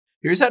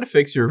Here's how to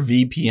fix your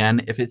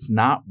VPN if it's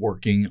not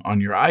working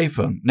on your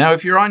iPhone. Now,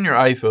 if you're on your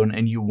iPhone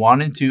and you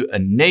wanted to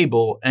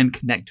enable and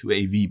connect to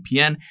a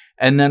VPN,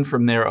 and then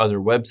from there other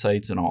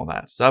websites and all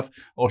that stuff,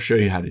 I'll show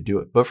you how to do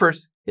it. But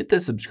first, hit the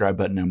subscribe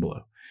button down below.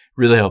 It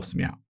really helps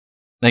me out.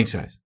 Thanks,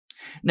 guys.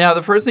 Now,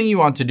 the first thing you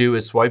want to do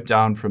is swipe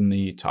down from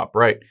the top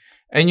right,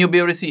 and you'll be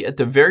able to see at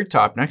the very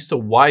top next to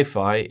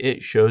Wi-Fi,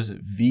 it shows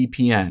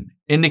VPN,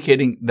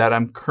 indicating that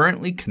I'm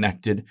currently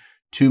connected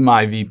to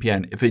my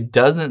VPN. If it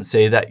doesn't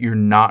say that, you're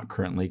not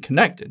currently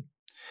connected.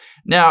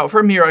 Now,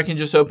 from here, I can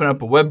just open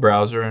up a web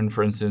browser, and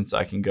for instance,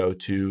 I can go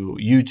to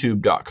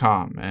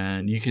youtube.com,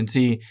 and you can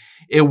see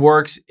it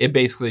works. It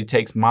basically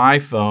takes my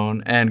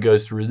phone and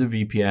goes through the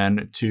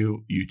VPN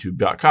to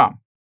youtube.com.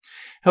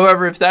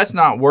 However, if that's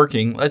not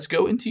working, let's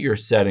go into your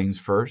settings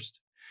first,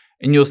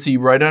 and you'll see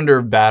right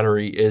under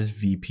battery is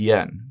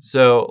VPN.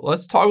 So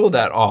let's toggle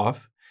that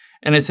off,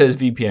 and it says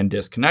VPN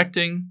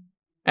disconnecting,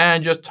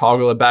 and just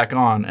toggle it back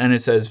on, and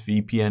it says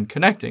VPN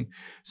connecting.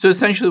 So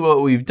essentially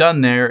what we've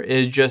done there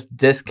is just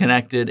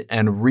disconnected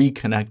and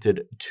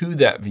reconnected to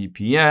that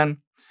VPN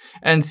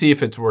and see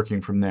if it's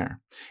working from there.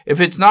 If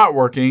it's not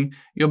working,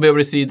 you'll be able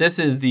to see this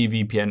is the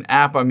VPN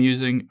app I'm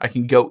using. I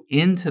can go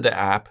into the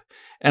app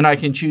and I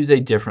can choose a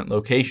different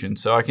location.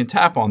 So I can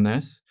tap on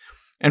this.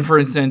 And for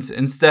instance,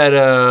 instead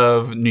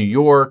of New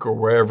York or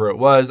wherever it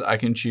was, I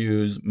can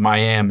choose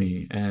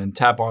Miami and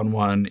tap on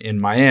one in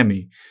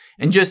Miami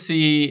and just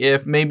see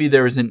if maybe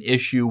there is an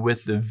issue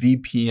with the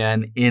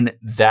VPN in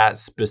that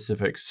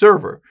specific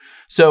server.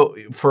 So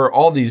for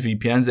all these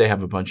VPNs, they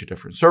have a bunch of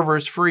different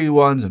servers, free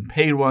ones and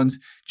paid ones.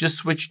 Just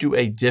switch to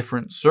a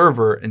different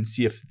server and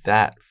see if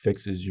that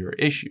fixes your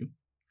issue.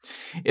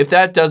 If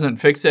that doesn't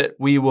fix it,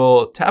 we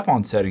will tap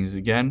on settings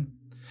again.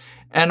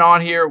 And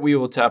on here, we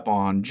will tap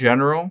on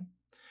general,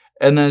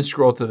 and then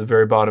scroll to the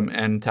very bottom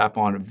and tap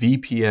on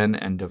VPN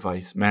and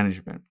device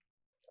management.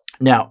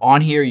 Now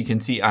on here, you can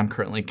see I'm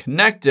currently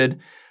connected.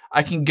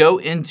 I can go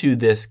into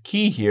this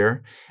key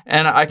here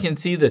and I can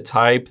see the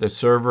type, the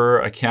server,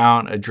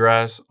 account,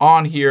 address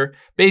on here.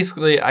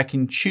 Basically, I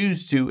can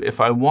choose to, if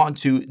I want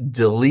to,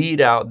 delete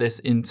out this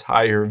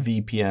entire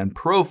VPN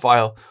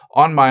profile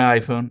on my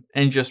iPhone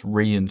and just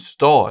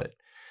reinstall it.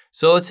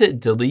 So let's hit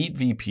delete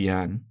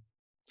VPN.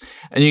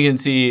 And you can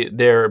see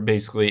there,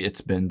 basically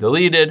it's been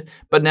deleted.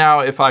 But now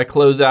if I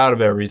close out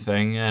of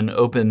everything and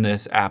open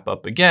this app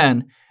up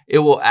again, it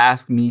will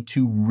ask me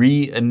to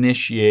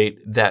reinitiate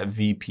that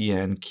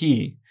VPN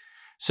key.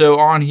 So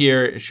on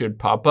here, it should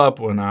pop up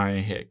when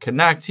I hit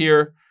connect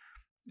here,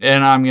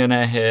 and I'm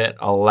gonna hit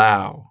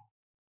allow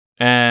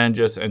and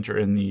just enter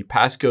in the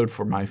passcode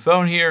for my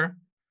phone here.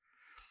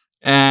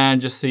 And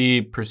just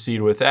see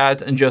proceed with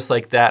that. And just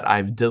like that,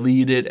 I've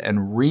deleted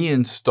and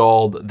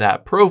reinstalled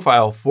that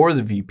profile for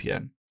the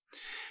VPN.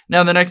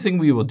 Now, the next thing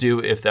we will do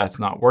if that's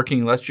not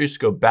working, let's just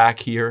go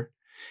back here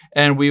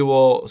and we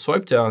will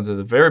swipe down to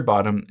the very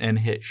bottom and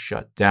hit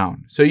shut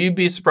down. So you'd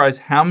be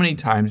surprised how many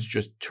times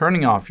just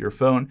turning off your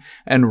phone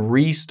and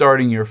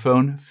restarting your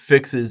phone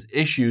fixes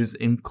issues,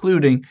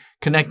 including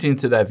connecting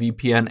to that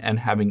VPN and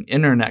having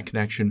internet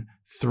connection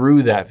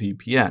through that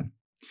VPN.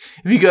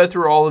 If you go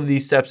through all of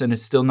these steps and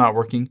it's still not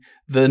working,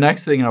 the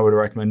next thing I would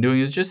recommend doing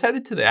is just head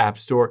it to the App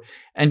Store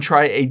and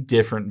try a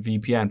different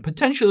VPN.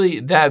 Potentially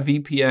that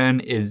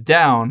VPN is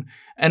down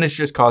and it's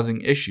just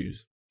causing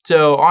issues.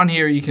 So on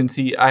here, you can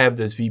see I have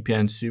this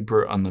VPN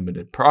Super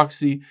Unlimited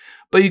Proxy,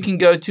 but you can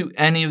go to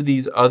any of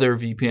these other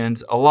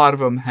VPNs. A lot of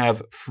them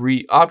have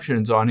free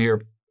options on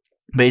here.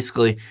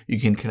 Basically,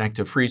 you can connect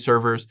to free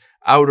servers.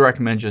 I would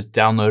recommend just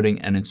downloading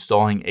and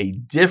installing a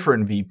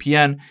different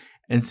VPN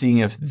and seeing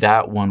if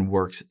that one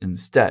works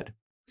instead.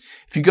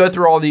 If you go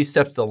through all these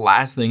steps, the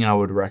last thing I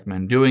would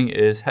recommend doing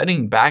is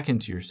heading back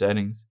into your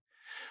settings.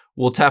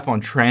 We'll tap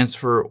on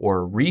transfer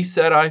or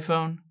reset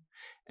iPhone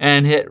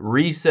and hit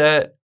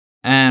reset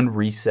and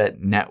reset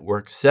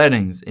network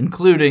settings,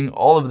 including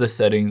all of the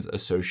settings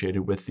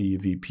associated with the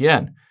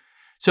VPN.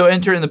 So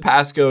enter in the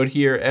passcode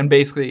here and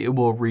basically it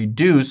will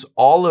reduce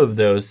all of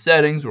those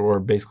settings or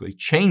basically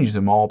change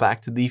them all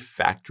back to the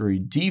factory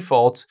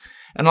defaults.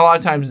 And a lot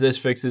of times this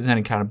fixes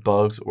any kind of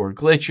bugs or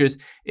glitches,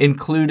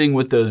 including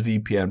with those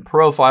VPN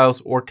profiles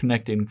or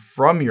connecting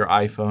from your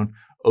iPhone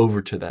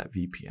over to that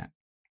VPN.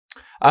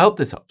 I hope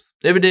this helps.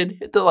 If it did,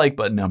 hit the like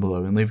button down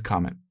below and leave a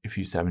comment if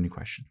you have any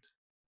questions.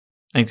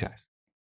 Thanks, guys.